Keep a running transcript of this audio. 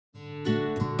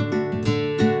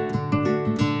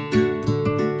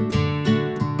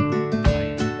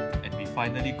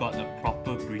finally got a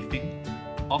proper briefing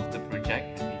of the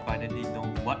project, and we finally know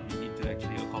what we need to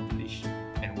actually accomplish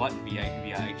and what we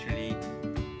are actually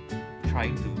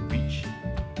trying to reach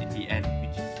in the end,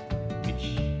 which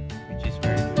is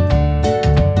very good.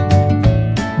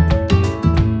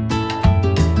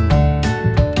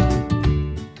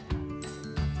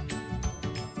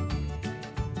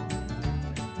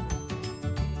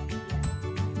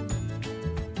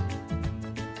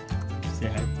 Say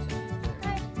hi.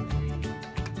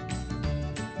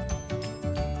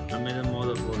 I made a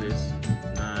model for this.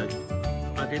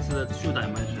 I guess the 2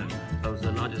 dimension of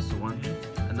the largest one,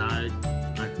 and I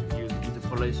use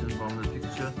interpolation from the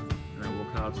picture and I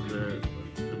work out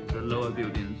the lower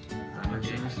buildings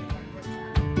dimensions.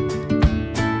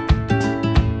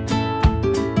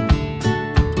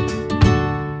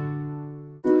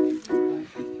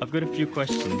 I've got a few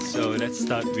questions, so let's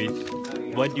start with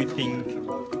what do you think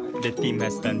the team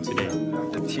has done today?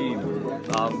 The team,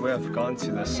 we have gone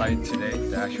to the site today,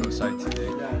 the actual site today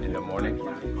in the morning,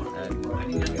 and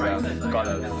we have got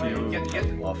a feel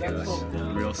of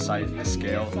the real site, the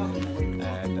scale,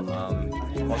 and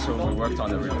also we worked on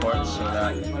the report so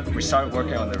that we started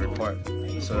working on the report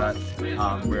so that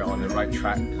we're on the right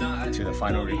track to the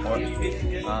final report.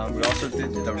 We also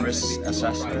did the risk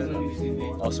assessment,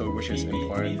 also which is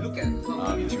important for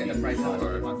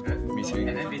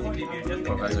meeting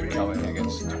Professor Kelvin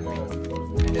Higgins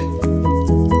tomorrow.